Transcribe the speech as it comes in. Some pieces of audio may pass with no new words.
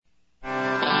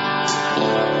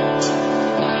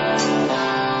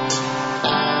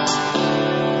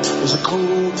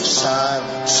code of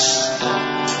silence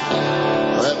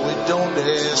that we don't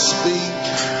dare speak.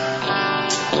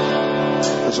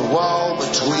 There's a wall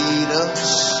between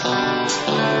us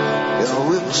in a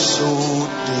river so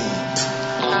deep.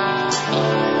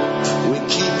 We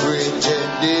keep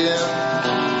pretending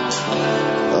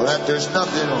that there's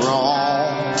nothing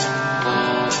wrong.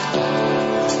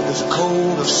 There's a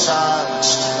code of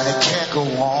silence and it can't go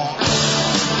on.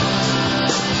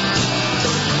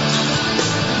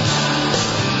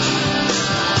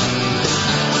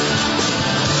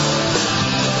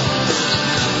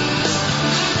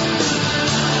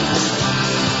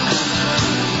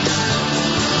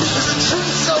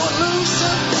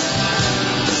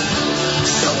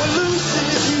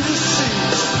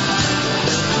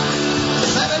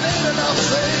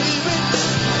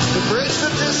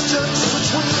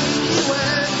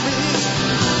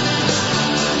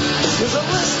 There's a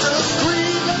list of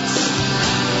grievance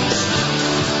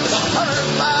 100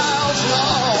 miles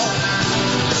long.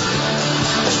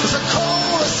 There's a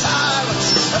code of silence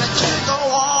and it can't go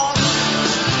on.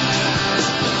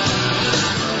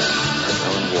 I'm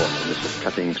Alan Watt, and this is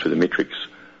Cutting Through the Matrix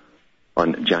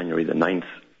on January the 9th,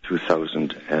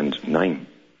 2009.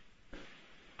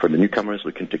 For the newcomers,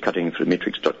 look into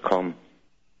cuttingthroughthematrix.com,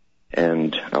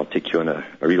 and I'll take you on a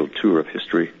real tour of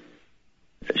history,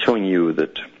 showing you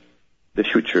that the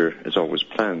future is always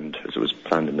planned, as it was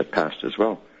planned in the past as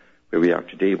well. Where we are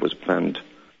today was planned,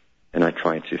 and I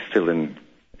try to fill in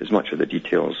as much of the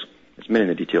details, as many of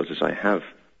the details as I have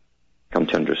come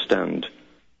to understand,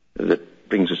 that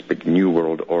brings this big new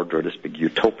world order, this big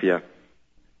utopia,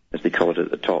 as they call it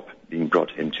at the top, being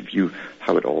brought into view,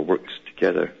 how it all works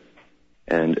together.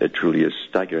 And it truly is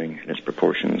staggering in its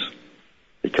proportions,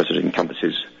 because it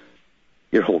encompasses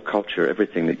your whole culture,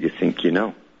 everything that you think you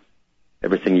know,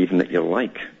 everything even that you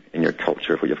like in your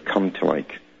culture, what you've come to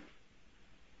like,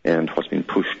 and what's been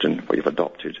pushed and what you've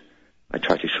adopted. I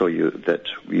try to show you that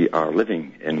we are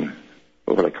living in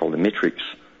what I call the matrix,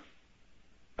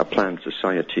 a planned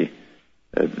society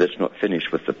that's not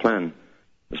finished with the plan.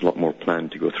 There's a lot more plan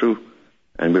to go through,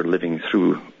 and we're living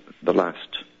through the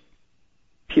last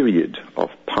period of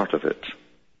part of it,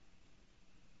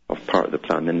 of part of the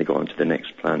plan. Then they go on to the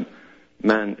next plan.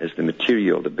 Man is the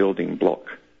material, the building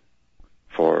block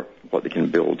for what they can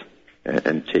build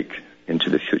and take into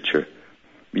the future.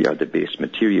 We are the base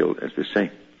material, as they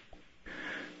say.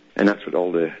 And that's what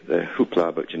all the hoopla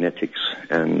about genetics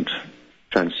and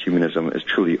transhumanism is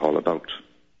truly all about.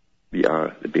 We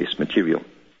are the base material.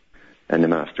 And the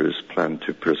masters plan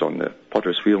to put us on the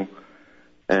potter's wheel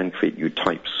and create new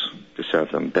types to serve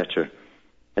them better.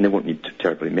 And they won't need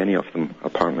terribly many of them,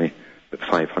 apparently, but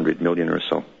 500 million or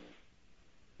so.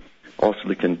 Also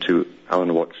look into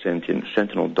Alan Watt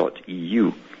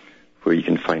Sentinel.eu, where you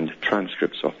can find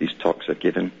transcripts of these talks I've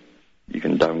given. You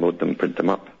can download them, print them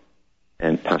up,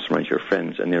 and pass them around to your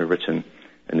friends, and they're written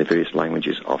in the various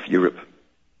languages of Europe.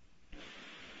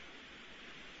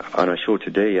 On our show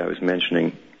today, I was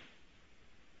mentioning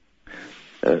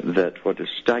that what is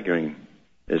staggering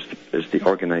is the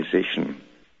organization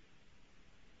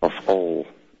of all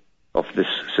of this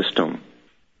system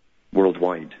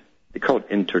worldwide. They call it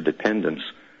interdependence,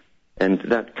 and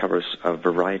that covers a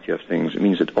variety of things. It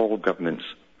means that all governments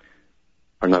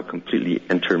are now completely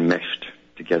intermeshed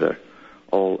together.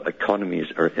 All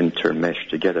economies are intermeshed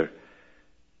together.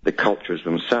 The cultures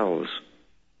themselves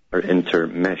are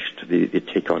intermeshed. They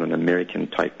take on an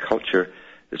American-type culture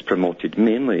that's promoted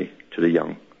mainly to the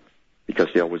young, because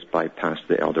they always bypass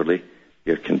the elderly.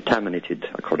 They're contaminated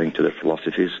according to their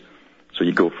philosophies. So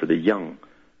you go for the young,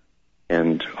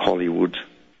 and Hollywood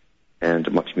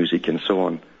and much music and so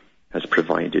on has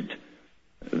provided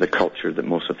the culture that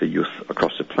most of the youth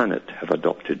across the planet have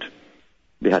adopted.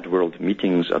 They had world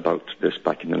meetings about this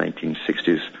back in the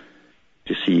 1960s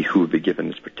to see who would be given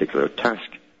this particular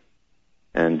task.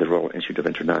 And the Royal Institute of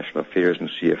International Affairs and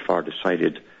CFR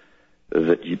decided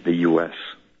that the U.S.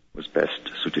 was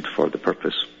best suited for the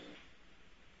purpose.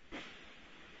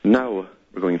 Now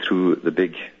we're going through the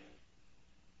big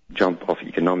jump of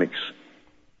economics,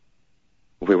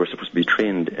 where we're supposed to be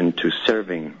trained into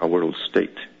serving a world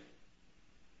state.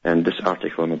 And this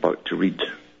article I'm about to read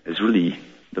is really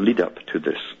the lead up to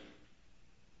this.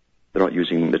 They're not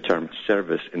using the term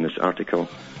service in this article,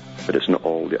 but it's not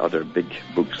all the other big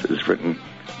books that is written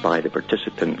by the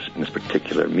participants in this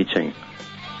particular meeting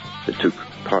that took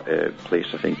place,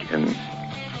 I think, in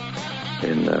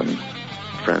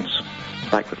France.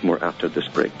 Back with more after this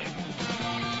break.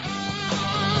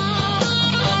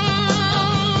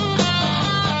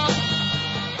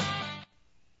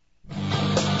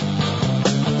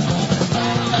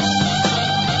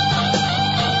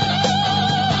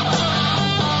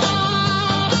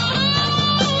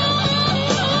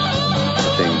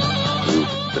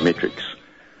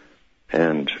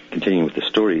 continuing with the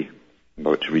story I'm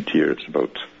about to read here. It's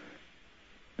about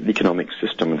the economic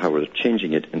system and how we're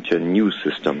changing it into a new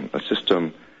system, a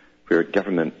system where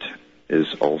government is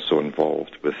also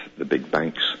involved with the big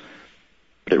banks.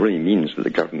 But it really means that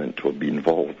the government will be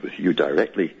involved with you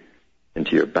directly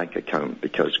into your bank account,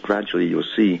 because gradually you'll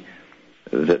see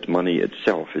that money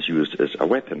itself is used as a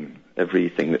weapon.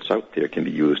 Everything that's out there can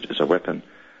be used as a weapon.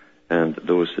 And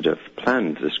those that have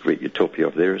planned this great utopia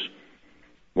of theirs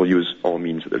will use all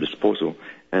means at their disposal.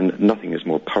 And nothing is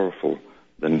more powerful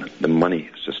than the money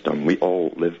system. We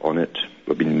all live on it.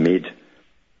 We've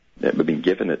been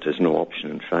given it as no option,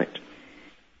 in fact.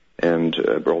 And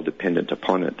we're all dependent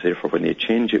upon it. Therefore, when they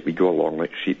change it, we go along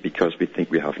like sheep because we think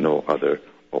we have no other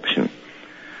option.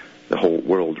 The whole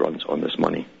world runs on this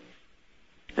money.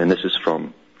 And this is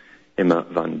from Emma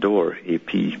Van Doore,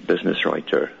 AP business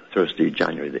writer, Thursday,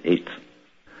 January the 8th.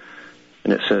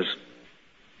 And it says,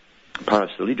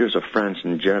 Paris, the leaders of France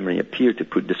and Germany appear to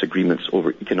put disagreements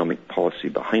over economic policy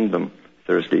behind them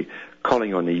Thursday,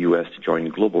 calling on the U.S. to join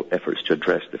global efforts to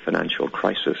address the financial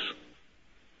crisis.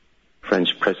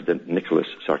 French President Nicolas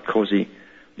Sarkozy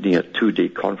leading a 2-day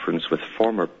conference with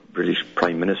former British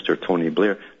Prime Minister Tony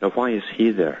Blair. Now, why is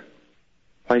he there?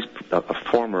 Why is a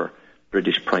former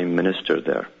British Prime Minister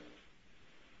there?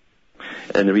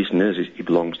 And the reason is he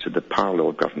belongs to the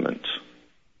parallel government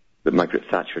that Margaret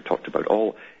Thatcher talked about.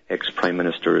 All ex-prime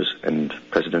ministers and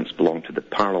presidents belong to the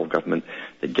parallel government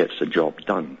that gets the job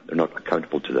done. They're not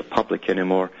accountable to the public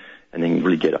anymore, and they can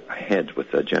really get ahead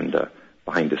with the agenda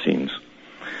behind the scenes.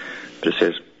 But it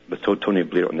says, with Tony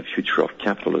Blair on the future of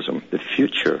capitalism,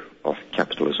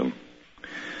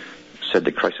 said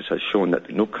the crisis has shown that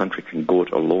no country can go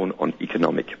it alone on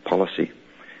economic policy.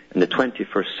 In the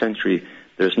 21st century,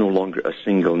 there is no longer a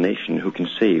single nation who can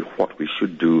say what we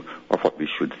should do or what we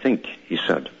should think, he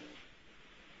said.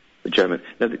 The German.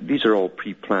 Now, these are all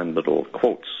pre-planned little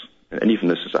quotes, and even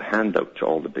this is a handout to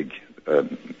all the big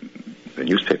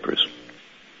newspapers.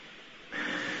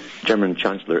 German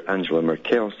Chancellor Angela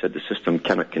Merkel said the system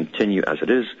cannot continue as it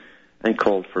is and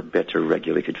called for better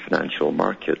regulated financial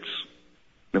markets.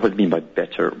 Now, what do you mean by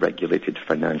better regulated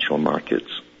financial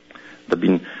markets? They've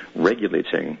been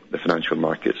regulating the financial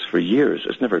markets for years.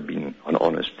 It's never been an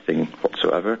honest thing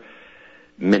whatsoever.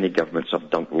 Many governments have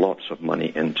dumped lots of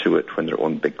money into it when their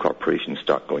own big corporations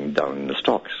start going down in the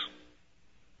stocks.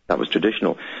 That was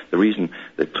traditional. The reason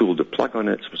they pulled the plug on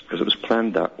it was because it was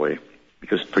planned that way.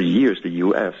 Because for years the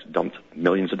U.S. dumped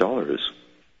millions of dollars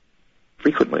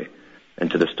frequently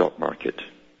into the stock market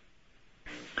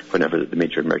whenever the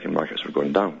major American markets were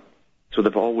going down. So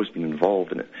they've always been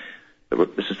involved in it.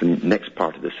 This is the next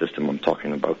part of the system I'm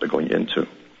talking about they're going into.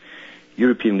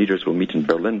 European leaders will meet in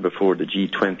Berlin before the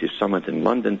G20 summit in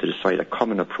London to decide a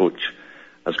common approach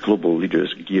as global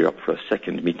leaders gear up for a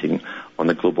second meeting on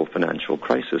the global financial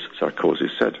crisis, Sarkozy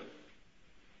said.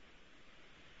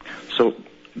 So,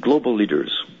 global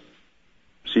leaders.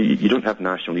 See, you don't have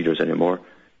national leaders anymore.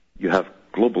 You have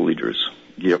global leaders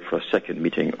gear up for a second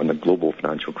meeting on the global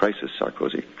financial crisis,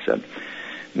 Sarkozy said.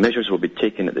 Measures will be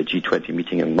taken at the G20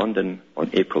 meeting in London on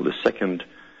April the 2nd,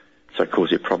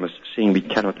 Sarkozy promised, saying we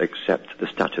cannot accept the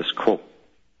status quo.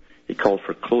 He called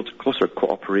for closer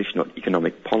cooperation on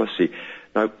economic policy.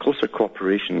 Now, closer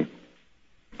cooperation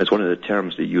is one of the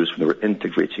terms they use when they were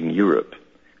integrating Europe.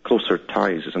 Closer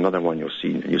ties is another one you'll see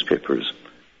in the newspapers.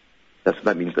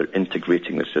 That means they're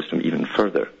integrating the system even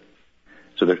further.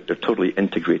 So they're totally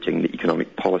integrating the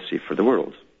economic policy for the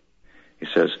world. He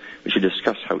says, we should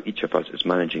discuss how each of us is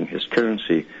managing his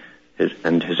currency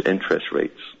and his interest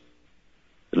rates.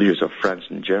 The leaders of France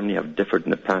and Germany have differed in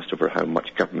the past over how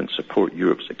much government support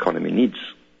Europe's economy needs.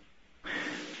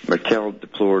 Merkel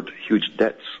deplored huge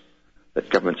debts that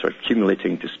governments are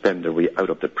accumulating to spend their way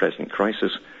out of the present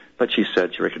crisis, but she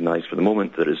said she recognized for the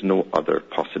moment there is no other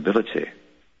possibility.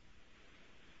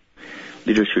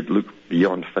 Leaders should look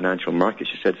beyond financial markets,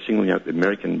 she said, singling out the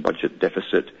American budget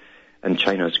deficit and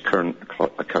China's current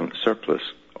account surplus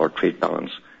or trade balance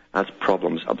as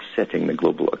problems upsetting the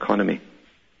global economy.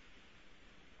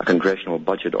 A Congressional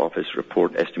Budget Office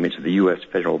report estimates that the U.S.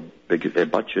 federal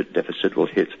budget deficit will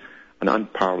hit an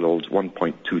unparalleled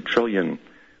 $1.2 trillion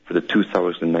for the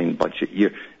 2009 budget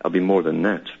year. It'll be more than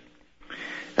that.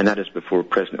 And that is before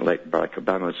President-elect Barack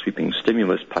Obama's sweeping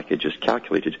stimulus package is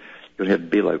calculated. You'll have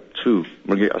bailout 2.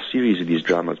 We'll get a series of these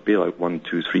dramas, bailout 1,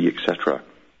 2, 3, etc.,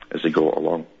 as they go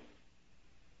along.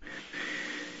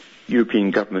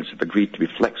 European governments have agreed to be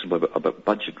flexible about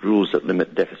budget rules that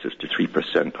limit deficits to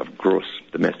 3% of gross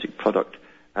domestic product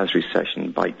as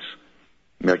recession bites.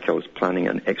 Merkel is planning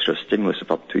an extra stimulus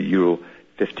of up to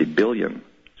 €50 billion,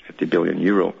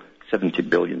 €70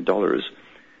 billion,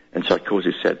 And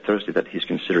Sarkozy said Thursday that he's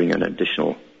considering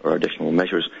additional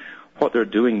measures. What they're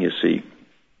doing, you see,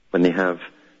 when they have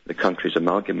the countries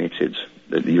amalgamated,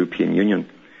 the European Union,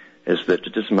 is that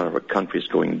it doesn't matter what country is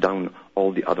going down,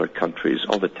 all the other countries,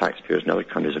 all the taxpayers in other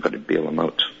countries have got to bail them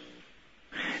out.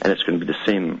 And it's going to be the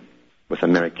same with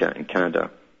America and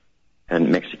Canada and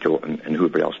Mexico and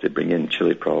whoever else they bring in,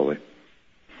 Chile probably.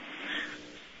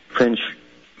 French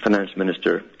Finance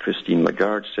Minister Christine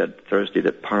Lagarde said Thursday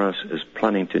that Paris is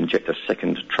planning to inject a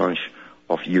second tranche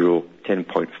of euro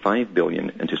 10.5 billion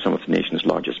into some of the nation's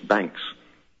largest banks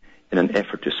in an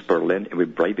effort to spur lending. Are we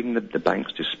bribing the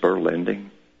banks to spur lending?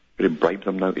 Are we bribe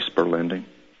them now to spur lending?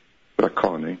 What a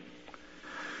con, eh?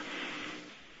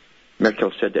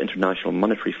 Merkel said the International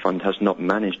Monetary Fund has not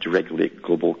managed to regulate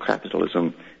global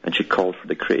capitalism, and she called for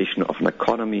the creation of an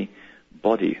economy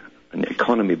body, I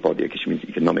guess she means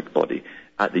economic body,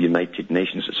 at the United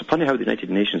Nations. It's funny how the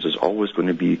United Nations is always going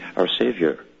to be our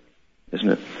savior, isn't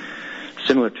it?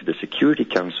 Similar to the Security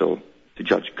Council to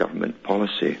judge government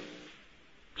policy.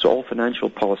 So all financial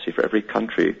policy for every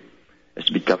country is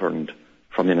to be governed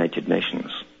from the United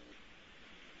Nations.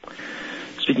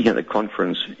 Speaking at the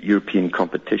conference, European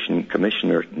Competition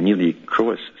Commissioner Neelie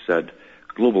Kroes said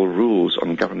global rules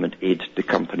on government aid to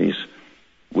companies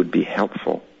would be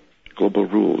helpful. Global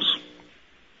rules.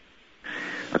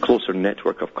 A closer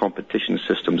network of competition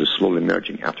systems is slowly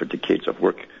emerging after decades of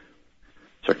work.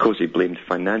 Sarkozy blamed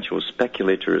financial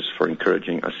speculators for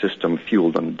encouraging a system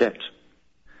fueled on debt.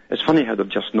 It's funny how they've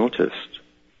just noticed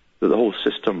that the whole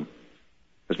system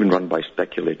has been run by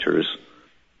speculators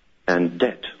and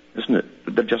debt, isn't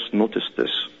it? They've just noticed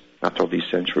this after all these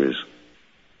centuries.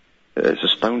 It's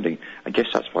astounding. I guess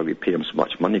that's why we pay them so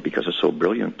much money, because they're so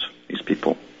brilliant, these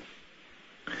people.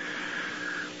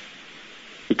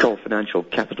 He called financial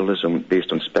capitalism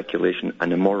based on speculation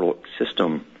an immoral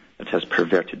system that has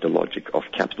perverted the logic of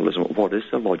capitalism. What is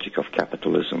the logic of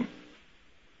capitalism?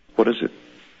 What is it?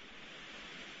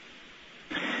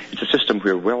 It's a system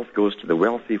where wealth goes to the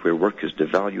wealthy, where work is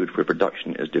devalued, where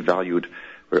production is devalued,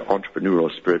 where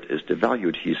entrepreneurial spirit is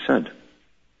devalued, he said.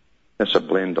 That's a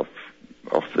blend of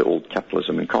the old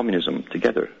capitalism and communism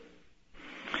together.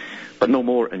 But no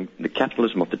more. In the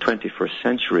capitalism of the 21st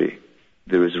century,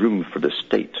 there is room for the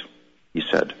state, he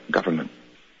said, government.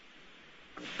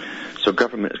 So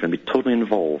government is going to be totally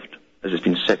involved, as it's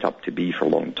been set up to be for a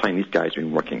long time. These guys have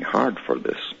been working hard for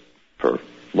this, for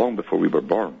long before we were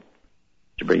born,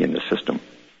 to bring in the system.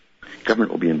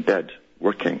 Government will be in bed,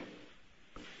 working,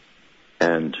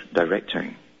 and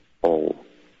directing all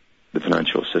the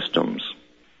financial systems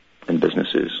and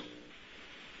businesses.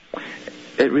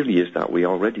 It really is that way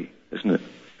already, isn't it?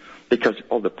 Because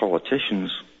all the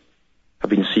politicians have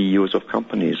been CEOs of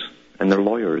companies, and they're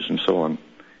lawyers and so on.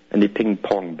 And they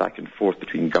ping-pong back and forth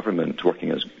between government, working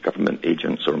as government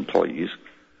agents or employees,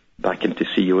 back into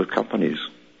CEO of companies.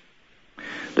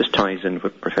 This ties in with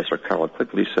what Professor Carroll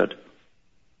Quigley said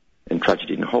in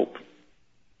Tragedy and Hope,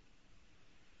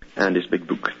 and his big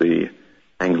book, The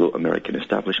Anglo-American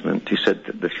Establishment. He said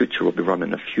that the future will be run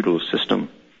in a feudal system,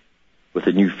 with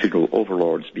the new feudal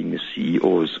overlords being the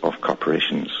CEOs of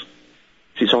corporations.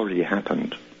 See, it's already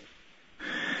happened.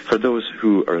 For those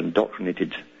who are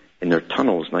indoctrinated in their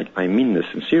tunnels, and I mean this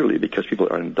sincerely, because people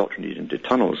are indoctrinated into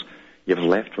tunnels. You have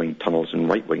left-wing tunnels and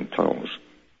right-wing tunnels.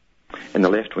 And the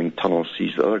left-wing tunnel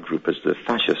sees the other group as the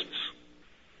fascists.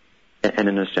 And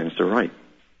in a sense, they're right.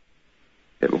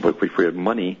 Where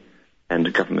money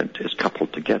and government is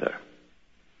coupled together.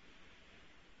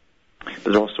 But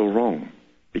they're also wrong,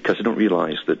 because they don't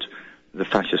realize that the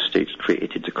fascist states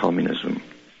created the communism.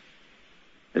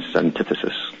 It's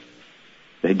antithesis.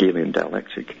 The Hegelian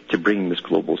dialectic, to bring this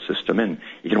global system in.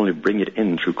 You can only bring it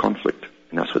in through conflict,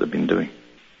 and that's what they've been doing.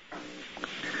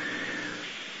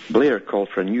 Blair called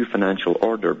for a new financial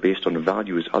order based on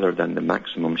values other than the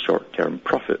maximum short-term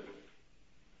profit.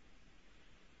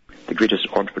 The greatest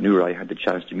entrepreneur I had the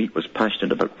chance to meet was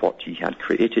passionate about what he had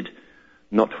created,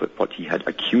 not what he had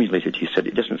accumulated. He said,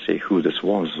 it doesn't say who this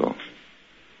was, though.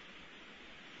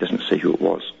 It doesn't say who it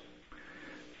was.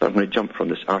 But I'm going to jump from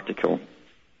this article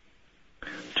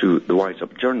to the Wise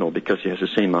Up Journal, because he has the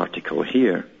same article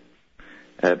here,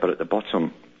 but at the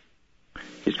bottom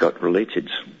he's got related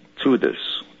to this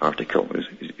article.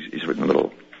 He's written a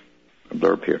little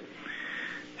blurb here.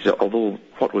 He said, although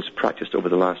what was practiced over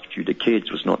the last few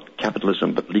decades was not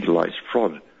capitalism but legalized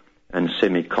fraud and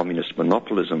semi-communist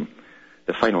monopolism,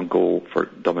 the final goal for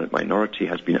dominant minority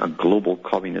has been a global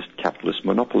communist capitalist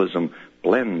monopolism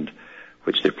blend,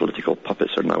 which their political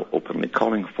puppets are now openly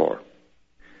calling for.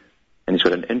 And he's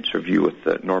got an interview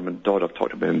with Norman Dodd. I've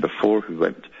talked about him before, who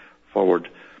went forward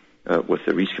with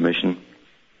the Reece Commission.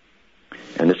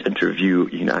 And this interview,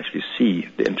 you can actually see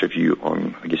the interview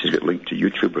on, I guess it's got linked to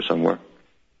YouTube or somewhere.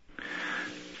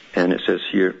 And it says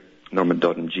here, Norman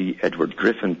Dodd and G. Edward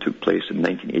Griffin took place in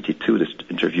 1982. This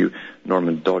interview,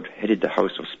 Norman Dodd headed the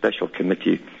House of Special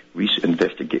Committee, an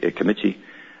investigative committee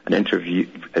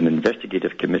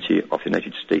of the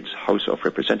United States House of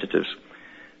Representatives.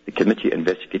 The committee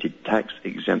investigated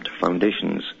tax-exempt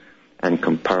foundations and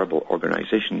comparable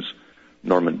organizations.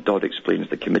 Norman Dodd explains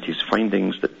the committee's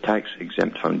findings that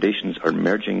tax-exempt foundations are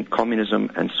merging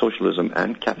communism and socialism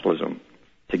and capitalism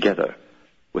together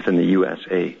within the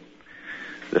USA,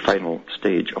 the final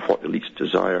stage of what the elites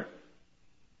desire.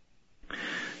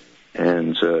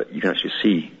 And you can actually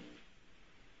see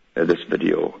this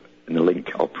video in the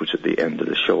link I'll put at the end of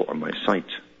the show on my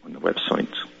site, on the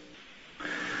website.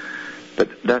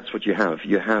 But that's what you have.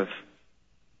 You have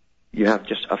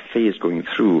just a phase going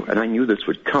through, and I knew this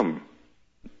would come.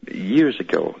 Years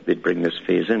ago, they'd bring this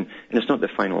phase in, and it's not the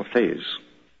final phase.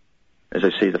 As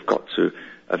I say, they've got to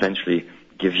eventually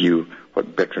give you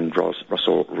what Bertrand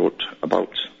Russell wrote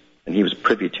about, and he was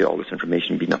privy to all this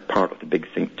information, being a part of the big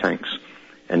think tanks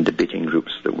and debating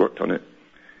groups that worked on it.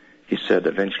 He said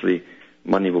eventually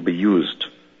money will be used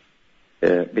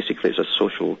basically as a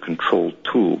social control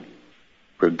tool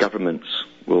where governments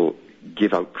will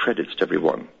give out credits to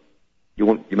everyone.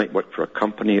 You might work for a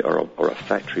company or a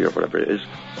factory or whatever it is,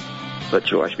 but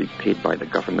you'll actually be paid by the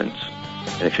government.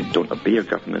 And if you don't obey your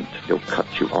government, they'll cut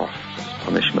you off as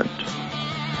punishment.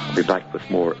 I'll be back with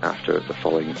more after the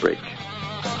following break.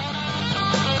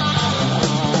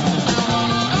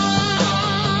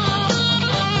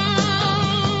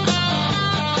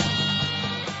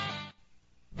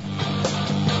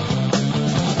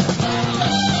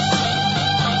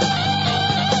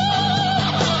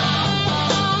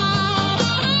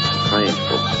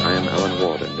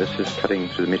 This is Cutting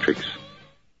Through the Matrix,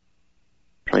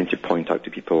 trying to point out to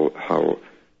people how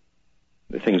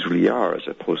the things really are as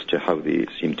opposed to how they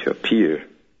seem to appear,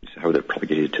 how they're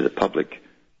propagated to the public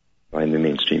by the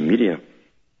mainstream media.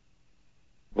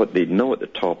 What they know at the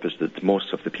top is that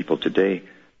most of the people today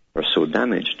are so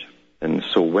damaged and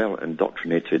so well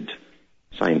indoctrinated,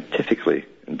 scientifically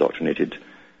indoctrinated,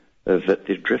 that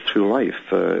they drift through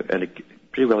life and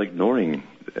pretty well ignoring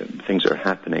things that are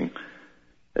happening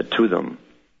to them.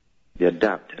 They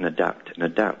adapt and adapt and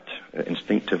adapt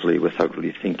instinctively without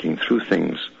really thinking through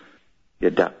things. They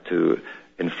adapt to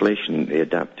inflation. They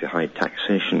adapt to high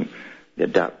taxation. They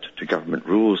adapt to government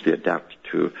rules. They adapt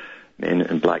to men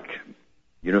in black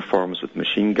uniforms with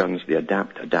machine guns. They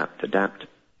adapt.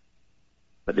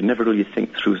 But they never really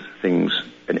think through things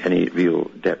in any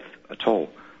real depth at all.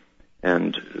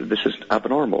 And this is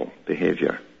abnormal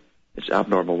behavior. It's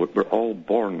abnormal. We're all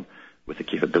born with the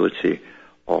capability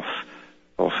of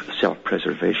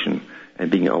self-preservation,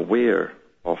 and being aware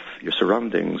of your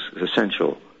surroundings is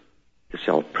essential to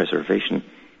self-preservation.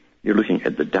 You're looking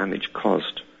at the damage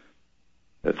caused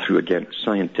through, again,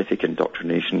 scientific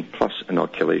indoctrination, plus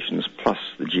inoculations, plus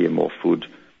the GMO food,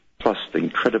 plus the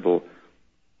incredible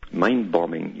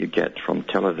mind-bombing you get from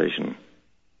television.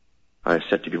 I've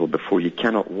said to people before, you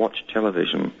cannot watch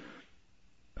television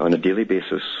on a daily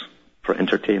basis for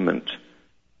entertainment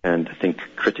and think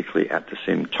critically at the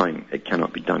same time. It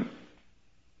cannot be done.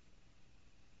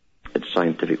 It's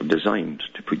scientifically designed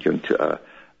to put you into a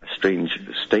strange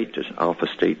state, an alpha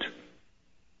state.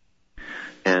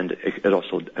 And it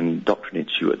also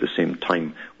indoctrinates you at the same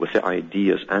time with the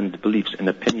ideas and beliefs and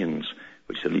opinions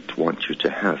which the elite want you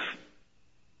to have.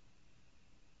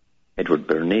 Edward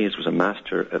Bernays was a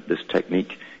master at this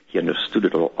technique. He understood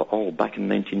it all back in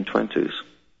the 1920s.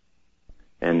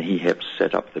 And he helped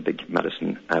set up the big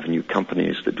Madison Avenue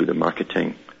companies that do the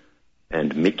marketing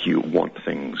and make you want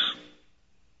things.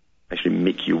 Actually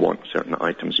make you want certain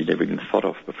items you never even thought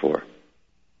of before.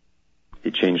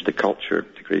 He changed the culture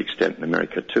to a great extent in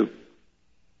America too,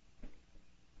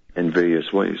 in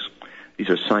various ways.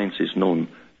 These are sciences known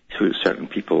to certain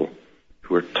people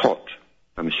who are taught,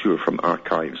 I'm sure, from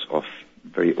archives of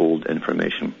very old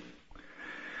information.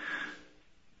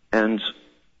 And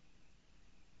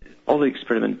all the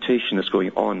experimentation that's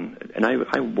going on, and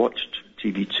I watched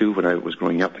TV2 when I was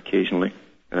growing up occasionally,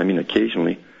 and I mean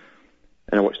occasionally,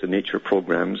 and I watched the nature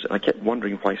programs, and I kept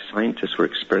wondering why scientists were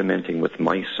experimenting with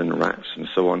mice and rats and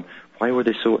so on. Why were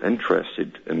they so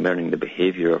interested in learning the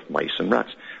behavior of mice and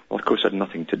rats? Well, of course, it had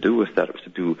nothing to do with that. It was to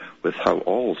do with how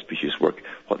all species work,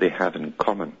 what they have in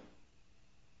common.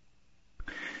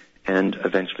 And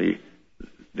eventually,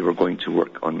 they were going to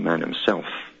work on man himself,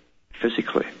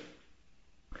 physically.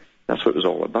 That's what it was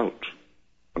all about,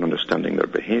 on understanding their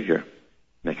behavior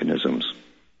mechanisms.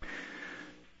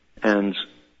 And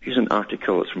Here's an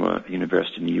article. It's from a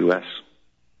university in the US.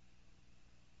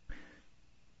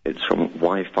 It's from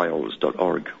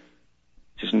yfiles.org.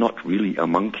 She's not really a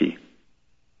monkey.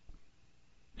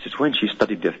 It says, when she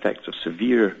studied the effects of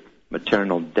severe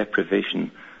maternal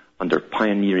deprivation under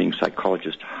pioneering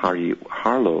psychologist Harry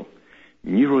Harlow,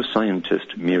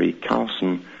 neuroscientist Mary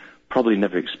Carlson probably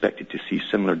never expected to see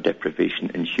similar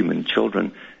deprivation in human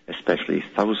children, especially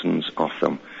thousands of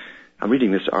them. I'm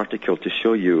reading this article to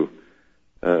show you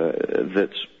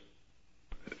that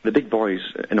the big boys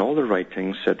in all their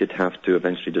writings said they'd have to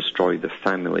eventually destroy the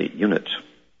family unit.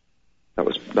 That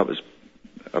was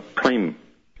a prime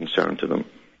concern to them.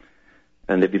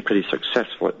 And they've been pretty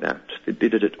successful at that. They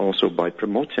did it also by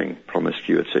promoting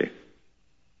promiscuity.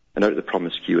 And out of the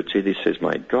promiscuity, they says,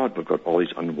 my God, we've got all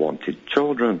these unwanted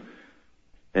children,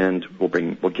 and we'll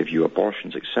give you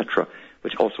abortions, etc.,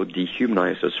 which also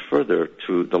dehumanizes us further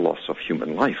to the loss of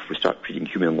human life. We start treating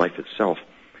human life itself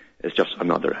as just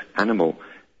another animal.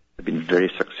 They've been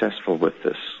very successful with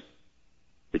this,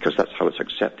 because that's how it's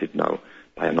accepted now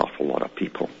by an awful lot of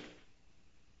people.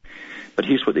 But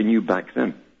here's what they knew back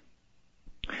then.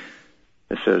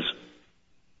 It says,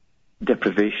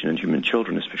 deprivation in human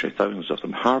children, especially thousands of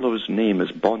them. Harlow's name is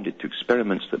bonded to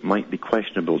experiments that might be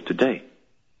questionable today.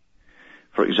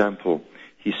 For example,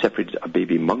 he separated a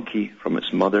baby monkey from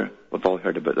its mother, we've all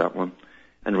heard about that one,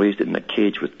 and raised it in a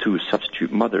cage with two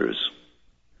substitute mothers.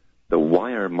 The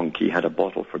wire monkey had a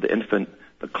bottle for the infant,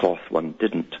 the cloth one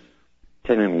didn't.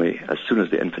 Tellingly, as soon as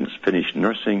the infants finished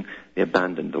nursing, they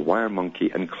abandoned the wire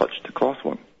monkey and clutched the cloth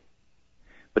one.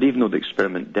 But even though the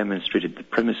experiment demonstrated the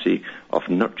primacy of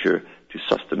nurture to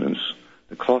sustenance,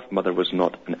 the cloth mother was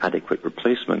not an adequate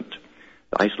replacement.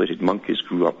 The isolated monkeys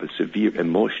grew up with severe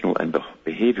emotional and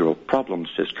behavioral problems,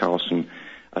 says Carlson,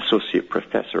 associate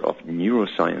professor of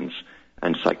neuroscience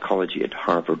and psychology at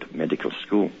Harvard Medical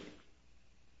School.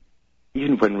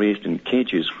 Even when raised in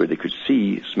cages where they could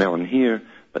see, smell, and hear,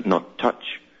 but not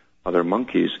touch other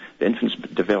monkeys, the infants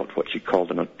developed what she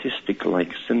called an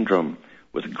autistic-like syndrome,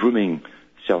 with grooming,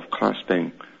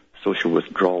 self-clasping, social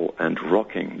withdrawal, and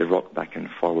rocking. They rock back and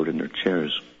forward in their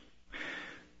chairs.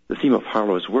 The theme of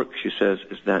Harlow's work, she says,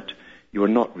 is that you are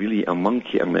not really a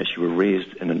monkey unless you were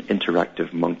raised in an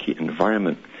interactive monkey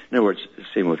environment. In other words, the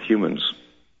same with humans.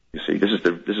 You see, this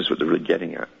is what they're really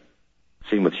getting at.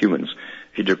 Same with humans.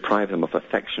 If you deprive them of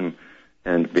affection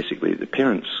and basically the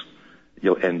parents,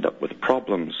 you'll end up with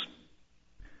problems.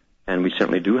 And we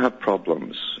certainly do have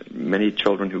problems. Many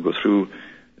children who go through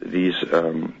these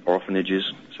orphanage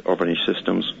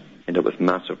systems end up with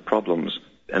massive problems,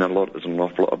 and there's an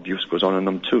awful lot of abuse goes on in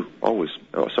them too. Always.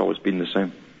 It's always been the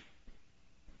same.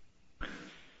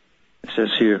 It says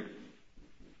here,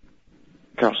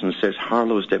 Carlson says,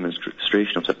 Harlow's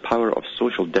demonstration of the power of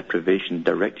social deprivation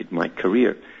directed my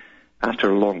career.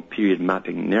 After a long period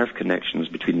mapping nerve connections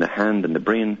between the hand and the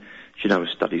brain, she now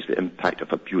studies the impact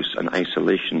of abuse and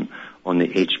isolation on the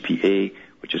HPA,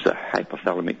 which is the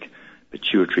hypothalamic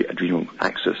pituitary adrenal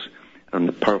axis, and on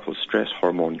the powerful stress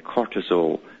hormone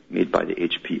cortisol made by the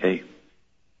HPA.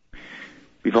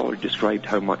 We've already described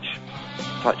how much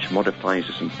touch modifies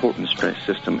this important stress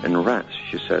system in rats,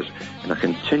 she says, and I'll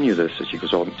continue this as she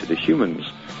goes on to the humans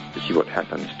to see what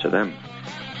happens to them.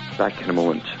 Back in a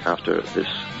moment after this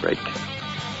break.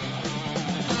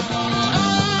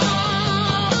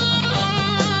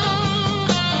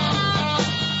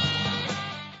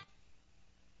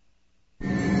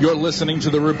 You're listening to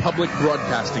the Republic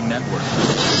Broadcasting Network,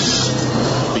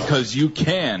 because you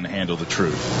can handle the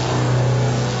truth.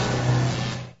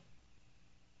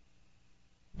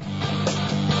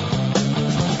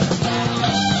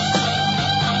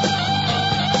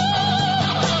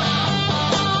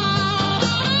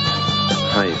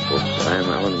 Hi folks, I am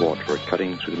Alan Watt. We're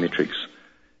cutting through the matrix,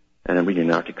 and I'm reading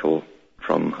an article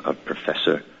from a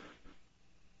professor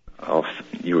of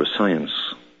neuroscience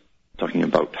talking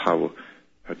about how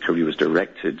her career was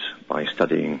directed by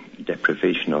studying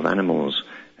deprivation of animals,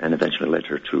 and eventually led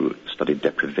her to study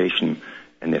deprivation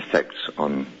and the effects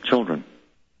on children.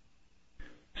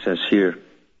 It says here,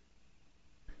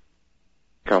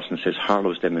 Carlson says,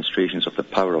 Harlow's demonstrations of the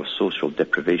power of social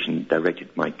deprivation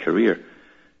directed my career.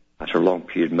 After a long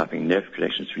period mapping nerve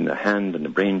connections between the hand and the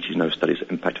brain, she now studies the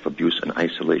impact of abuse and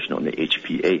isolation on the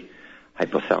HPA,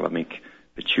 hypothalamic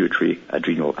pituitary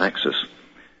adrenal axis.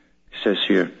 It says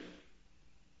here,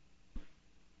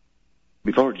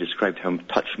 we've already described how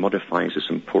touch modifies this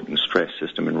important stress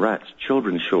system in rats.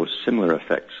 Children show similar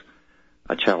effects.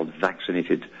 A child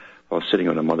vaccinated while sitting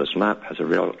on a mother's lap has a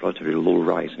relatively low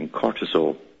rise in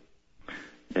cortisol.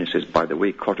 And it says, by the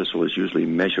way, cortisol is usually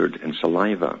measured in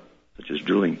saliva, such as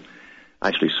drooling.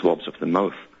 Actually, swabs of the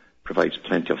mouth provides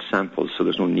plenty of samples, so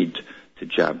there's no need to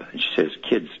jab. And she says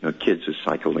kids. Now, kids is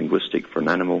psycholinguistic for an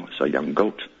animal. It's a young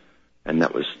goat, and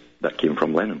that came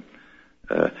from Lennon.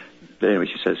 But anyway,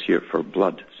 she says here for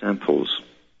blood samples.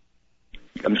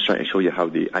 I'm just trying to show you how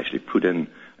they actually put in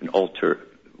and alter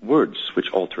words,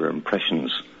 which alter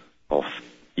impressions of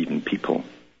even people,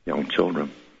 young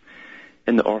children.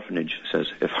 In the orphanage, it says,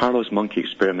 if Harlow's monkey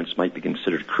experiments might be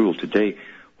considered cruel today,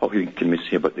 what can we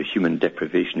say about the human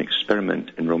deprivation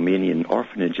experiment in Romanian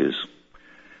orphanages?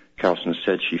 Carlson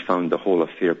said she found the whole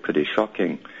affair pretty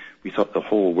shocking. We thought the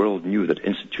whole world knew that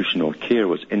institutional care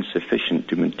was insufficient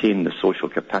to maintain the social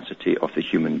capacity of the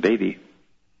human baby.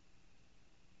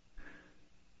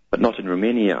 But not in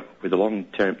Romania, where the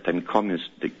long-term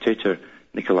communist dictator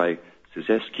Nicolae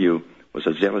Ceausescu was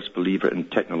a zealous believer in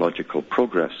technological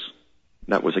progress.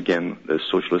 That was, again, the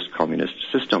socialist communist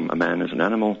system. A man is an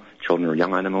animal, children are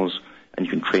young animals, and you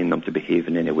can train them to behave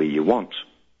in any way you want.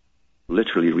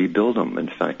 Literally rebuild them, in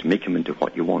fact, make them into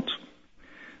what you want.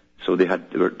 So they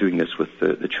were doing this with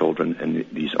the children in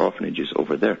these orphanages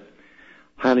over there.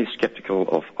 Highly skeptical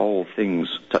of all things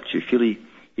touchy-feely,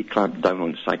 he clamped down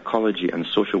on psychology and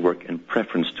social work in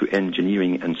preference to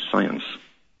engineering and science.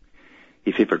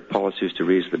 He favored policies to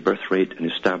raise the birth rate and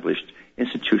established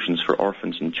institutions for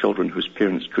orphans and children whose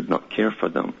parents could not care for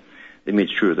them. They made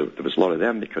sure that there was a lot of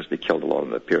them because they killed a lot of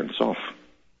their parents off.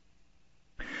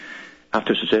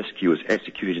 After Ceausescu was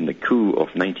executed in the coup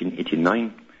of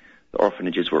 1989, the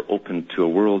orphanages were opened to a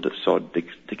world that saw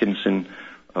Dickinson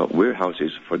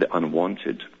warehouses for the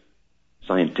unwanted.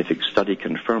 Scientific study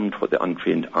confirmed what the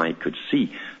untrained eye could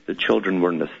see. The children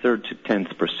were in the 3rd to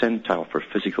 10th percentile for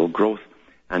physical growth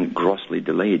and grossly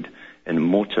delayed in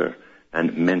motor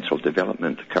and mental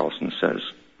development, Carlson says.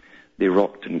 They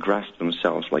rocked and grasped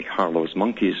themselves like Harlow's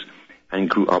monkeys and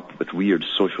grew up with weird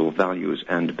social values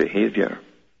and behavior.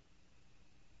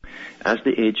 As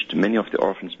they aged, many of the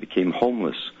orphans became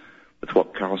homeless with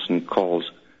what Carlson calls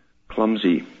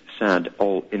clumsy, sad,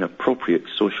 all inappropriate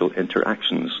social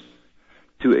interactions.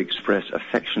 To express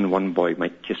affection, one boy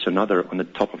might kiss another on the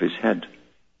top of his head.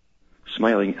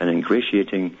 Smiling and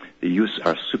ingratiating, the youths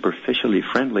are superficially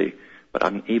friendly, but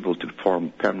unable to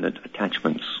form permanent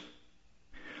attachments.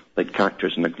 Like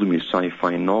characters in a gloomy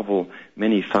sci-fi novel,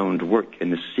 many found work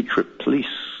in the secret police.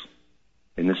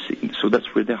 So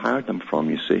that's where they hired them from,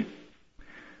 you see.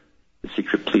 The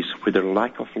secret police, where their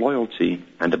lack of loyalty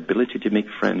and ability to make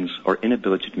friends or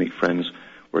inability to make friends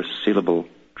were saleable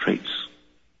traits.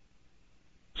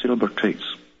 Saleable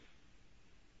traits.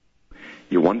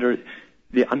 You wonder,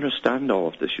 they understand all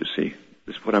of this, you see.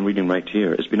 This, what I'm reading right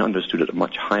here, has been understood at a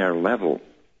much higher level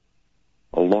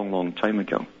a long, long time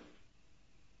ago.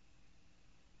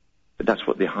 But that's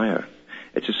what they hire.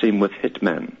 It's the same with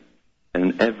hitmen.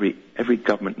 And every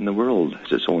government in the world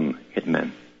has its own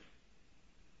hitmen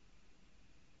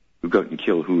who go out and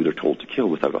kill who they're told to kill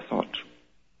without a thought.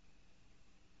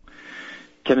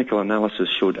 Chemical analysis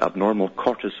showed abnormal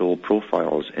cortisol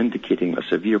profiles indicating a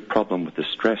severe problem with the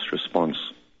stress response.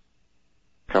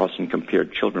 Carlson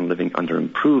compared children living under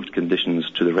improved conditions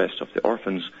to the rest of the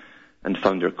orphans and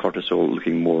found their cortisol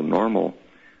looking more normal.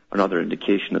 Another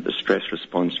indication that the stress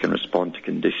response can respond to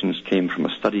conditions came from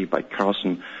a study by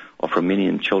Carlson of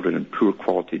Romanian children in poor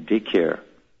quality daycare.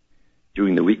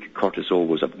 During the week, cortisol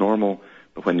was abnormal,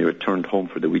 but when they returned home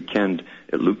for the weekend,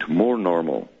 it looked more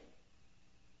normal.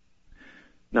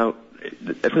 Now,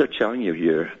 if they're telling you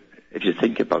here, if you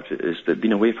think about it, is that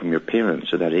being away from your parents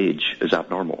at that age is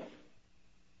abnormal.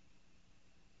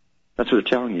 That's what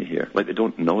they're telling you here. Like they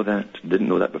don't know that, didn't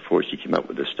know that before she came out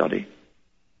with this study.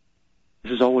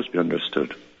 This has always been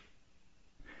understood.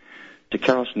 To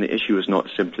Carlson, the issue is not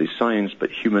simply science,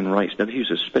 but human rights. Now, he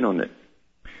uses a spin on it.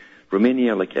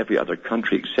 Romania, like every other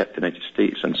country except the United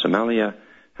States and Somalia,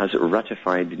 has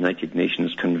ratified the United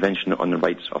Nations Convention on the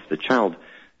Rights of the Child.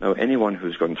 Now, anyone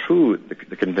who's gone through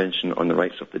the Convention on the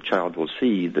Rights of the Child will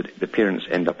see that the parents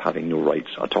end up having no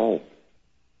rights at all.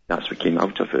 That's what came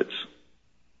out of it.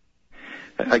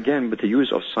 Again, with the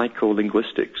use of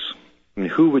psycholinguistics, I mean,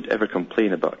 who would ever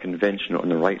complain about a convention on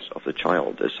the rights of the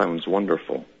child? It sounds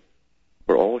wonderful.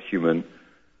 We're all human.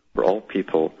 We're all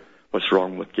people. What's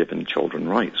wrong with giving children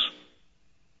rights?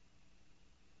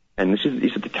 And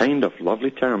these are the kind of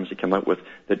lovely terms they come out with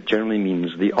that generally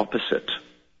means the opposite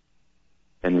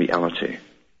in reality.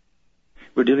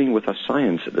 We're dealing with a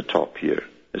science at the top here.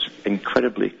 It's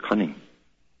incredibly cunning.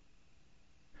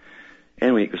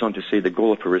 Anyway, it goes on to say the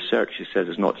goal of her research, she says,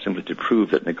 is not simply to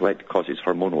prove that neglect causes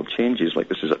hormonal changes, like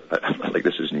this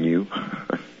is new,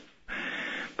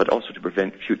 but also to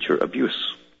prevent future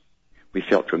abuse. We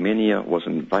felt Romania was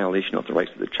in violation of the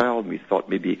rights of the child. We thought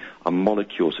maybe a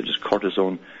molecule such as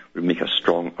cortisone would make a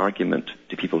strong argument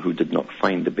to people who did not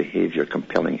find the behavior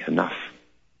compelling enough.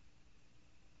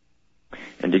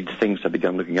 Indeed, things have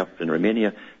begun looking up in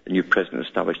Romania. The new president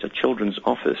established a children's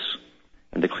office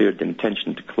and declared the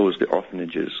intention to close the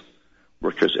orphanages.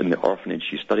 Workers in the orphanage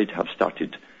she studied have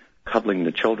started cuddling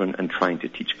the children and trying to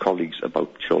teach colleagues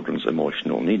about children's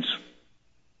emotional needs.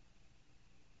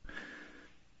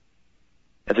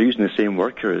 If they're using the same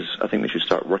workers, I think they should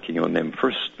start working on them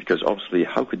first, because obviously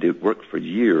how could they work for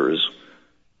years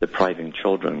depriving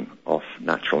children of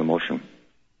natural emotion?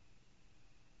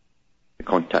 The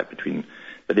contact between,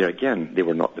 but there again, they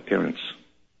were not the parents,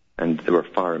 and they were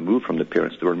far removed from the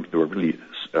parents. They were really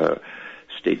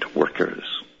state workers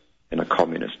in a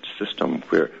communist system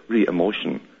where really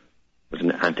emotion was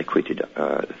an antiquated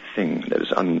thing that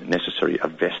was unnecessary, a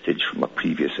vestige from a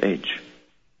previous age.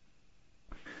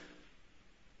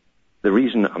 The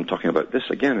reason I'm talking about this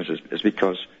again is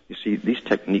because, you see, these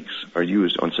techniques are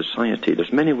used on society.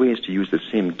 There's many ways to use the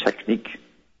same technique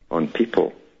on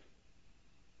people.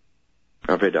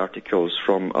 I've read articles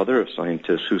from other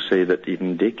scientists who say that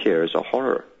even daycare is a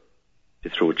horror to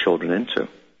throw children into.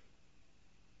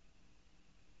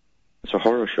 It's a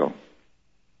horror show.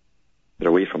 They're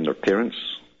away from their parents.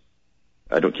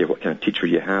 I don't care what kind of teacher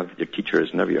you have. Your teacher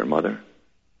is never your mother.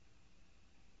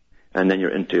 And then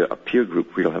you're into a peer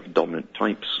group where you'll have dominant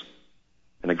types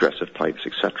and aggressive types,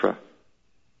 etc.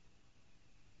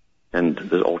 And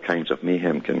there's all kinds of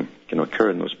mayhem can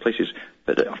occur in those places.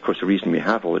 But of course the reason we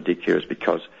have all the daycare is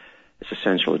because it's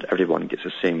essential that everyone gets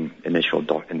the same initial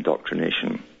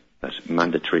indoctrination. That's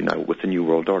mandatory now with the New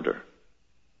World Order.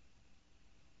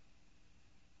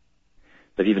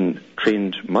 They've even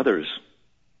trained mothers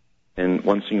in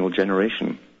one single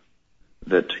generation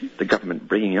that the government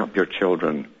bringing up your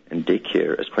children in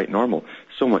daycare is quite normal.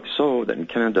 So much so that in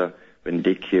Canada, when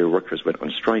daycare workers went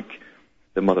on strike,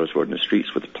 the mothers were in the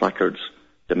streets with placards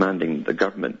demanding the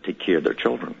government take care of their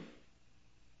children.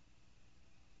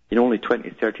 You know, only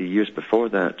 20, 30 years before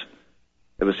that,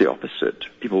 it was the opposite.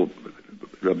 People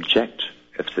would object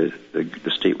if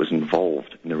the state was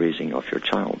involved in the raising of your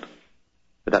child.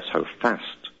 But that's how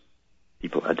fast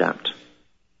people adapt.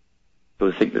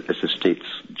 So they think that it's the state's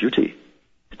duty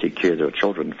to take care of their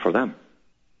children for them.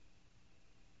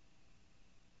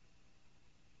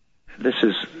 This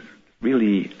is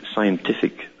really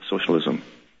scientific socialism,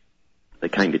 the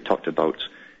kind they talked about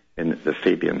in the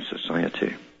Fabian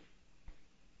Society.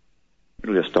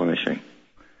 Really astonishing.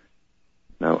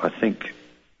 Now, I think,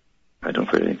 I don't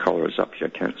put any callers up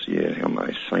here, I can't see anything on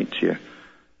my site here.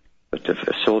 But if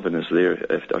Sylvan is there,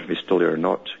 if he's still there or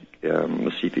not,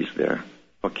 let's see if he's there.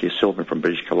 Okay, Sylvan from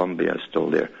British Columbia is still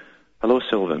there. Hello,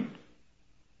 Sylvan.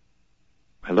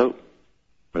 Hello?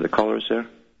 Are the callers there?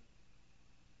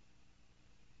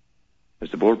 Is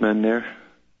the boardman there?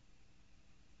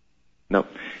 No,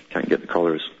 can't get the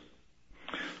callers.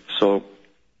 So,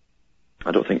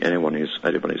 I don't think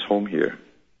anybody's home here.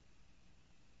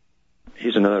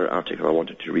 Here's another article I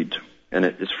wanted to read, and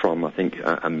it is from, I think,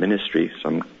 a ministry,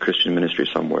 some Christian ministry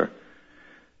somewhere.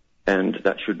 And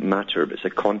that shouldn't matter, but it's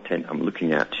the content I'm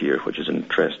looking at here, which is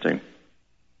interesting.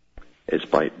 It's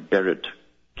by Berit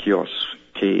Kios,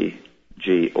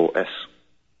 K-J-O-S.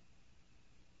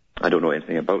 I don't know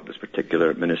anything about this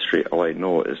particular ministry. All I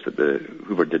know is that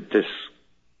whoever did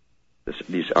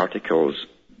these articles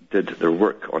did their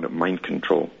work on mind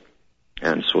control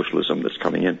and socialism that's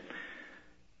coming in.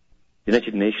 The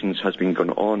United Nations has been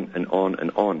going on and on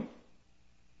and on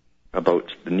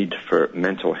about the need for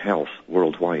mental health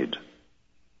worldwide.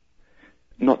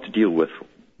 Not to deal with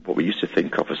what we used to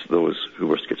think of as those who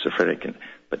were schizophrenic,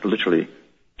 but literally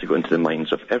to go into the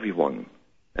minds of everyone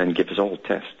and give us all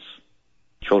tests,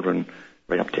 children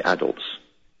right up to adults,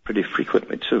 pretty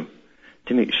frequently too,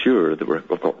 to make sure that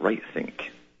we've got right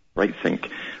think. Right think.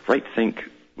 Right think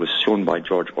was shown by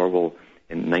George Orwell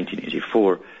in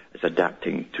 1984 as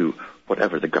adapting to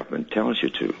whatever the government tells you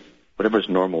to. Whatever is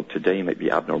normal today might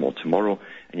be abnormal tomorrow,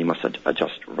 and you must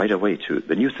adjust right away to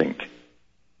the new think.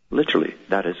 Literally,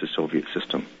 that is the Soviet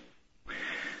system.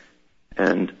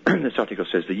 And this article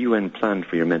says, the UN plan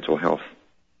for your mental health.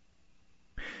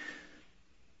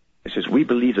 It says, we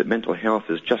believe that mental health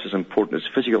is just as important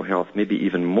as physical health, maybe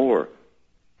even more.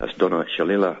 That's Donna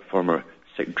Shalala, former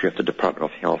Secretary of the Department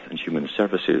of Health and Human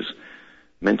Services.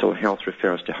 Mental health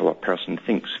refers to how a person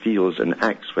thinks, feels, and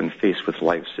acts when faced with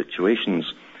life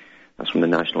situations. That's from the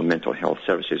National Mental Health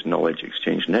Services Knowledge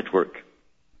Exchange Network.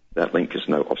 That link is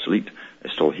now obsolete.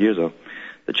 It's still here, though.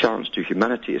 The challenge to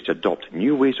humanity is to adopt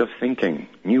new ways of thinking,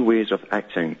 new ways of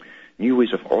acting, new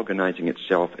ways of organizing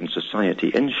itself in society.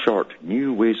 In short,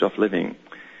 new ways of living.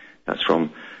 That's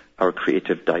from Our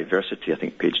Creative Diversity, I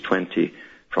think page 20,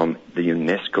 from the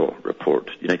UNESCO report,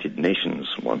 United Nations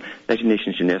one. United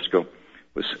Nations UNESCO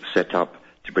was set up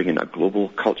to bring in a global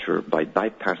culture by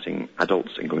bypassing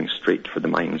adults and going straight for the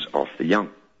minds of the young.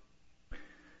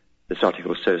 This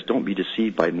article says, don't be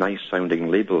deceived by nice-sounding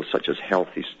labels such as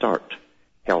healthy start,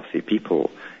 healthy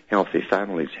people, healthy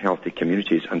families, healthy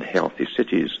communities, and healthy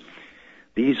cities.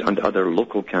 These and other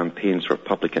local campaigns for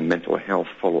public and mental health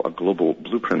follow a global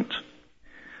blueprint.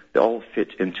 They all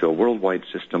fit into a worldwide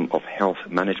system of health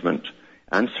management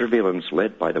and surveillance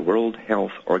led by the World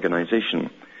Health Organization,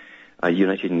 a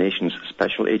United Nations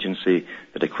special agency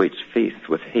that equates faith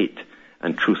with hate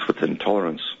and truth with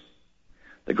intolerance.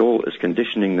 The goal is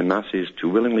conditioning the masses to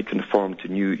willingly conform to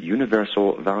new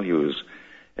universal values,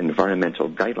 environmental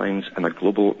guidelines, and a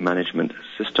global management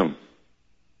system.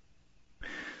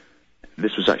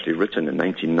 This was actually written in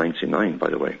 1999, by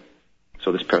the way.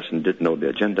 So this person did know the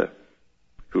agenda.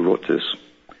 Who wrote this?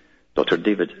 Dr.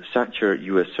 David Satcher,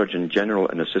 U.S. Surgeon General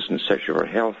and Assistant Secretary for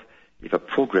Health, gave a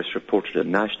progress report to the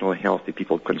National Healthy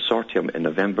People Consortium in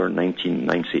November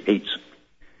 1998.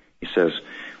 He says,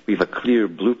 we have a clear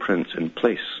blueprint in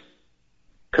place.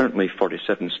 Currently,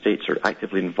 47 states are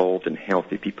actively involved in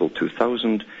Healthy People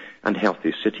 2000, and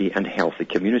Healthy City and Healthy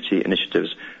Community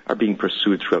initiatives are being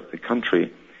pursued throughout the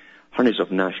country. Hundreds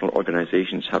of national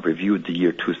organizations have reviewed the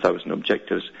year 2000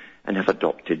 objectives and have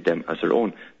adopted them as their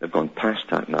own. They've gone past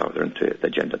that now. They're into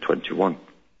Agenda 21.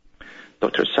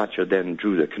 Dr. Satcher then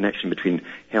drew the connection between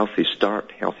Healthy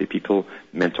Start, Healthy People,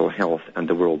 mental health, and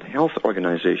the World Health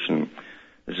Organization.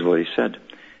 This is what he said.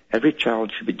 Every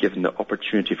child should be given the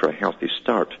opportunity for a healthy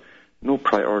start. No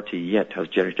priority yet has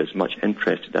generated as much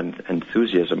interest and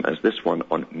enthusiasm as this one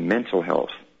on mental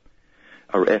health.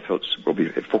 Our efforts will be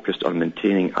focused on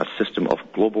maintaining a system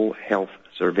of global health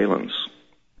surveillance.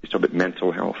 He's talking about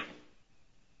mental health.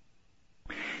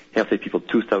 Healthy People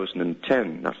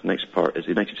 2010, that's the next part, is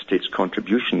the United States'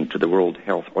 contribution to the World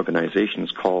Health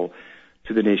Organization's call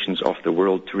to the nations of the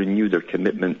world to renew their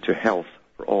commitment to health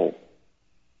for all.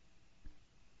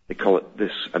 They call it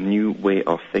this, a new way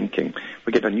of thinking.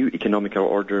 We're getting a new economical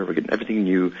order, we're getting everything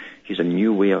new. Here's a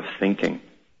new way of thinking.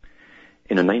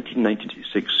 In a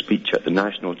 1996 speech at the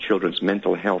National Children's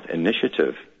Mental Health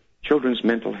Initiative, Donna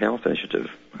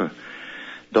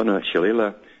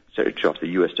Shalala, Secretary of the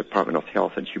U.S. Department of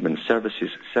Health and Human Services,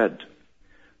 said,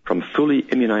 from fully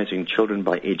immunizing children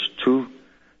by age 2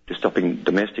 to stopping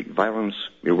domestic violence,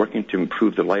 we're working to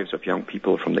improve the lives of young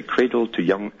people from the cradle to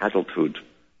young adulthood.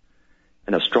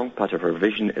 And a strong part of our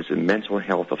vision is the mental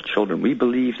health of children. We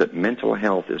believe that mental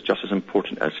health is just as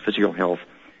important as physical health,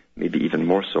 maybe even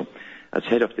more so. As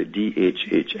head of the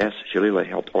DHHS, Shalala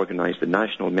helped organize the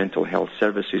National Mental Health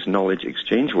Services Knowledge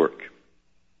Exchange work.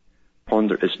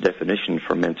 Ponder its definition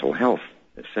for mental health.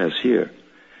 It says here,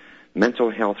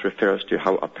 mental health refers to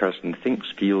how a person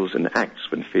thinks, feels, and acts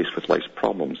when faced with life's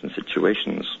problems and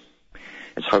situations.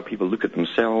 It's how people look at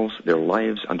themselves, their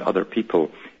lives, and other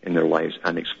people in their lives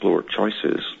and explore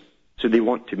choices. So they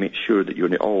want to make sure that you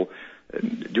make all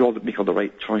the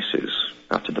right choices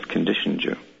after they've conditioned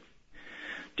you.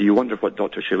 Do you wonder what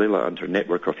Dr. Shalala and her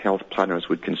network of health planners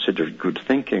would consider good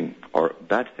thinking or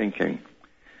bad thinking?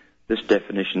 This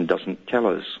definition doesn't tell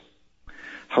us.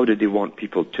 How do they want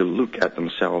people to look at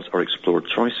themselves or explore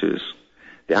choices?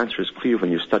 The answer is clear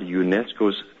when you study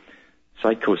UNESCO's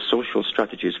psychosocial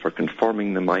strategies for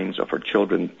conforming the minds of our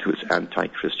children to its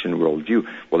anti-Christian worldview.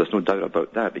 Well, there's no doubt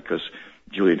about that, because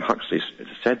Julian Huxley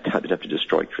said that they'd have to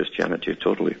destroy Christianity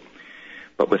totally.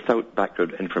 But without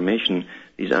background information,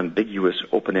 these ambiguous,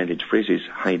 open-ended phrases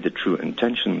hide the true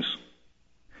intentions.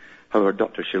 However,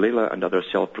 Dr. Shalala and other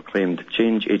self-proclaimed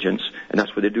change agents, and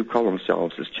that's what they do call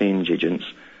themselves, as change agents,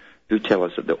 do tell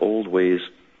us that the old ways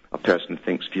a person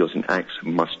thinks, feels, and acts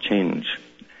must change.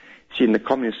 See, in the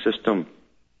communist system,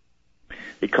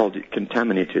 they called it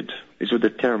contaminated. These were the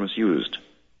terms used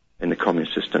in the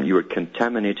communist system. You were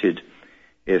contaminated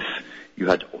if you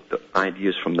had the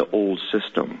ideas from the old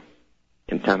system,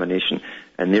 contamination,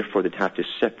 and therefore they'd have to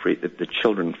separate the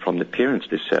children from the parents,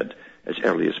 they said, as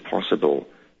early as possible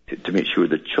to make sure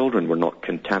the children were not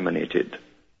contaminated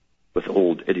with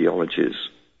old ideologies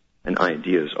and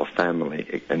ideas of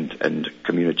family and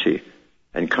community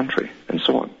and country and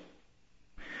so on.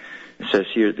 It says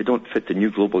here, they don't fit the new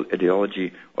global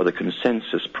ideology or the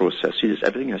consensus process. See,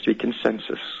 everything has to be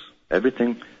consensus.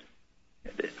 Everything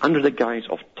under the guise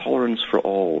of tolerance for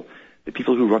all. The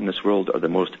people who run this world are the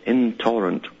most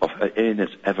intolerant of any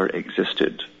that's ever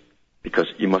existed, because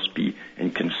you must be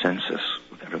in consensus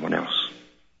with everyone else.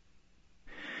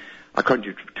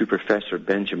 According to Professor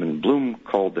Benjamin Bloom,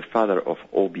 called the father of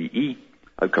OBE,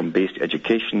 outcome-based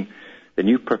education, the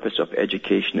new purpose of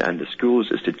education and the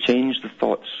schools is to change the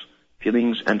thoughts,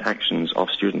 feelings, and actions of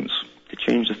students. To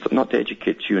change not to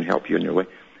educate you and help you on your way,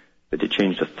 but to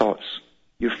change the thoughts,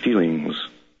 your feelings,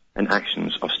 and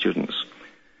actions of students.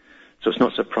 So it's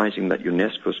not surprising that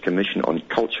UNESCO's Commission on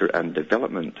Culture and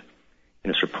Development,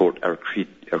 in its report, Our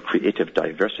Creative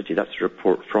Diversity, that's a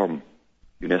report from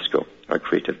UNESCO, Our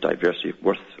Creative Diversity,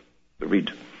 worth the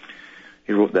read.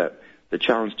 He wrote that the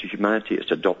challenge to humanity is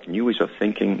to adopt new ways of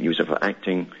thinking, new ways of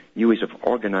acting, new ways of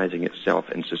organizing itself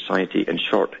in society, in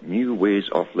short, new ways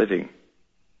of living.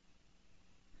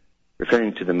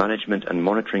 Referring to the management and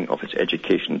monitoring of its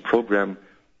education program,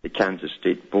 the Kansas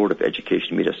State Board of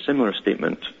Education made a similar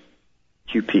statement.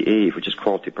 QPA, which is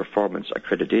Quality Performance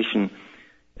Accreditation,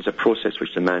 is a process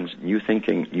which demands new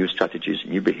thinking, new strategies,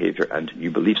 new behavior, and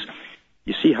new beliefs.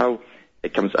 You see how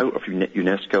it comes out of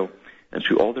UNESCO and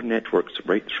through all their networks,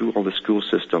 right through all the school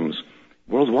systems,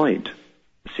 worldwide,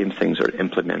 the same things are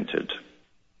implemented.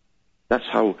 That's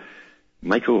how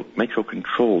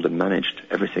micro-controlled and managed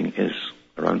everything is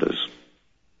around us,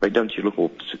 right down to your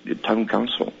local town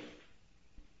council.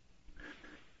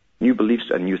 New beliefs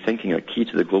and new thinking are key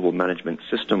to the global management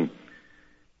system.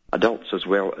 Adults as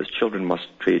well as children must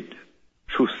trade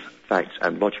truth, facts,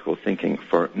 and logical thinking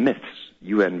for myths,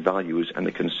 UN values, and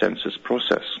the consensus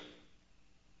process.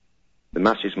 The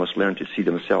masses must learn to see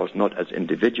themselves not as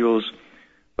individuals,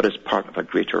 but as part of a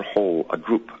greater whole, a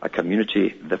group, a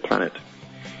community, the planet.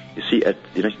 You see, at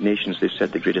the United Nations, they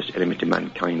said the greatest enemy to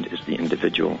mankind is the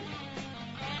individual.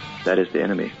 That is the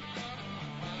enemy.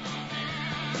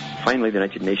 Finally, the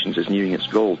United Nations is nearing its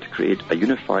goal to create a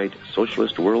unified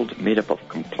socialist world made up of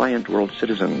compliant world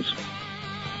citizens,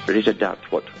 ready to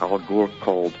adapt what Al Gore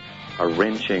called a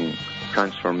wrenching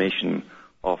transformation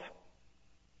of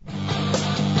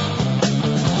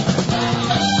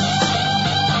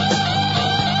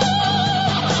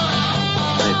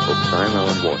I'm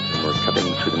Alan Watt, and we're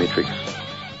cutting through the matrix,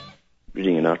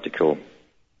 reading an article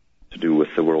to do with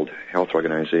the World Health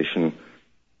Organization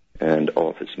and all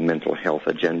of its mental health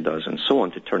agendas and so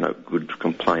on to turn out good,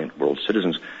 compliant world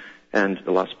citizens. And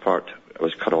the last part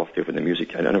was cut off there with the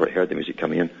music. I never heard the music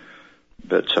coming in.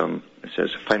 But it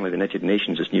says, finally, the United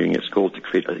Nations is nearing its goal to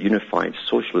create a unified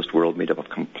socialist world made up of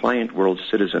compliant world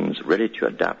citizens ready to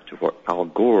adapt to what Al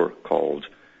Gore called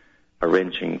a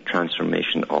wrenching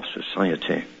transformation of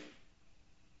society.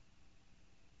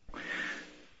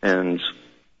 And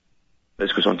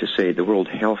this goes on to say the World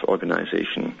Health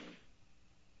Organization,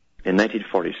 in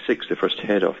 1946, the first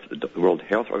head of the World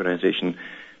Health Organization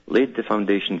laid the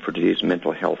foundation for today's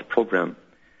mental health program,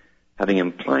 having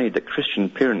implied that Christian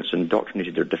parents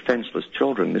indoctrinated their defenseless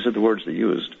children, these are the words they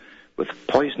used, with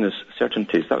poisonous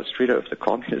certainties, that was straight out of the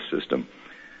communist system,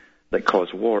 that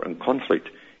cause war and conflict.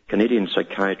 Canadian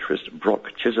psychiatrist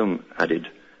Brock Chisholm added,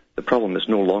 the problem is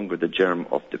no longer the germ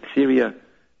of diphtheria,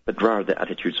 but rather the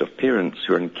attitudes of parents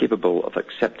who are incapable of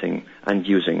accepting and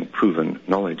using proven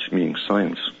knowledge, meaning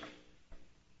science.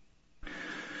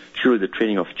 Surely the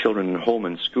training of children in home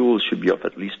and schools should be of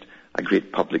at least a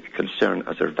great public concern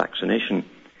as their vaccination.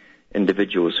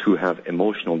 Individuals who have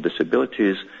emotional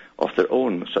disabilities of their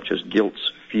own, such as guilt,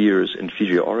 fears,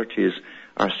 inferiorities,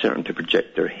 are certain to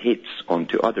project their hates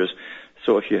onto others.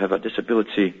 So if you have a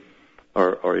disability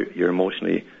or you're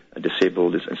emotionally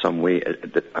disabled in some way,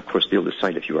 of course they'll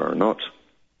decide if you are or not.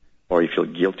 Or you feel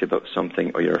guilty about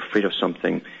something or you're afraid of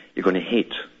something, you're going to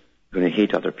hate. You're going to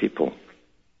hate other people.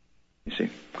 You see?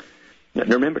 Now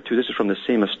remember too, this is from the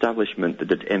same establishment that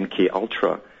did MK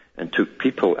Ultra and took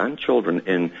people and children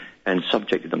in and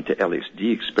subjected them to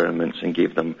LSD experiments and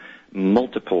gave them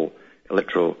multiple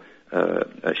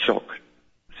shock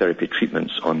therapy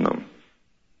treatments on them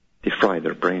to fry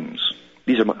their brains.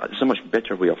 It's a much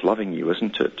better way of loving you,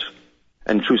 isn't it?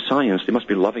 And through science, they must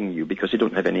be loving you because they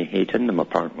don't have any hate in them,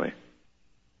 apparently.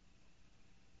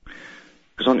 It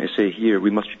goes on to say here, we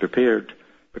must be prepared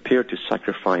to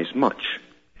sacrifice much.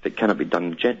 If it cannot be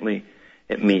done gently,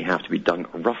 it may have to be done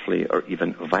roughly or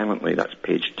even violently. That's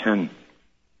page 10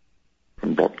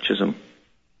 from Brock Chisholm.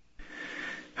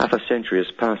 Half a century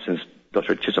has passed since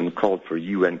Dr. Chisholm called for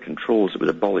UN controls that would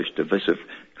abolish divisive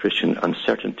Christian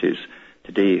uncertainties.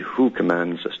 Today, WHO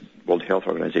commands, the World Health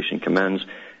Organization commands,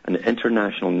 an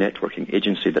international networking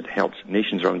agency that helps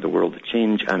nations around the world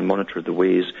change and monitor the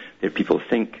ways their people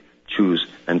think, choose,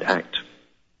 and act.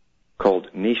 Called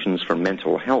Nations for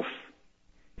Mental Health,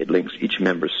 it links each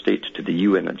member state to the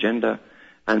UN agenda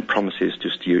and promises to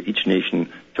steer each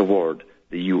nation toward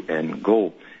the UN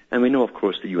goal. And we know, of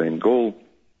course, the UN goal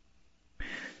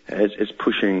is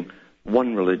pushing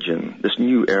one religion, this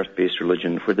new earth-based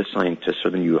religion where the scientists are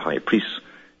the new high priests,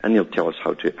 and they'll tell us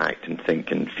how to act and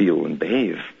think and feel and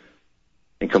behave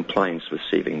in compliance with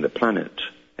saving the planet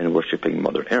and worshipping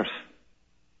Mother Earth.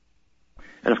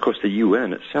 And of course the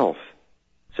UN itself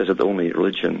says that the only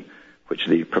religion which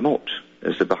they promote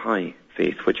is the Baha'i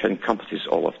faith, which encompasses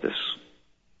all of this.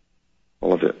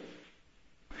 All of it.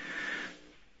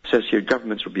 It says here,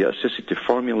 governments will be assisted to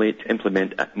formulate,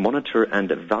 implement, monitor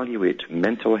and evaluate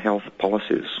mental health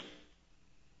policies.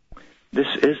 This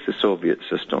is the Soviet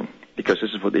system, because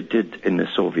this is what they did in the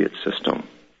Soviet system.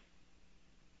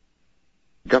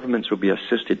 Governments will be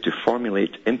assisted to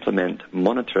formulate, implement,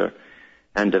 monitor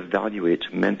and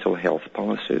evaluate mental health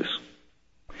policies.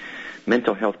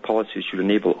 Mental health policies should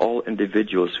enable all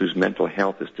individuals whose mental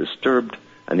health is disturbed,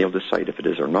 and they'll decide if it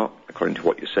is or not, according to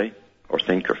what you say, or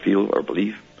think, or feel, or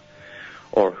believe,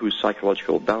 or whose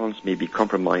psychological balance may be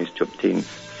compromised, to obtain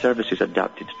services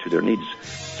adapted to their needs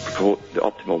to promote the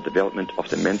optimal development of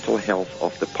the mental health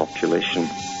of the population,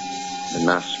 the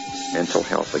mass mental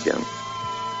health again,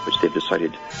 which they've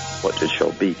decided what it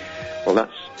shall be. Well,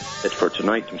 that's it for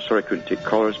tonight. I'm sorry I couldn't take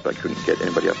callers, but I couldn't get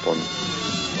anybody up on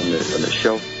the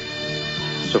show.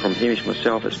 So from Hamish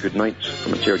myself, it's good night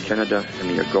from Ontario, Canada, and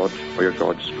may your God or your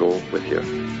gods go with you.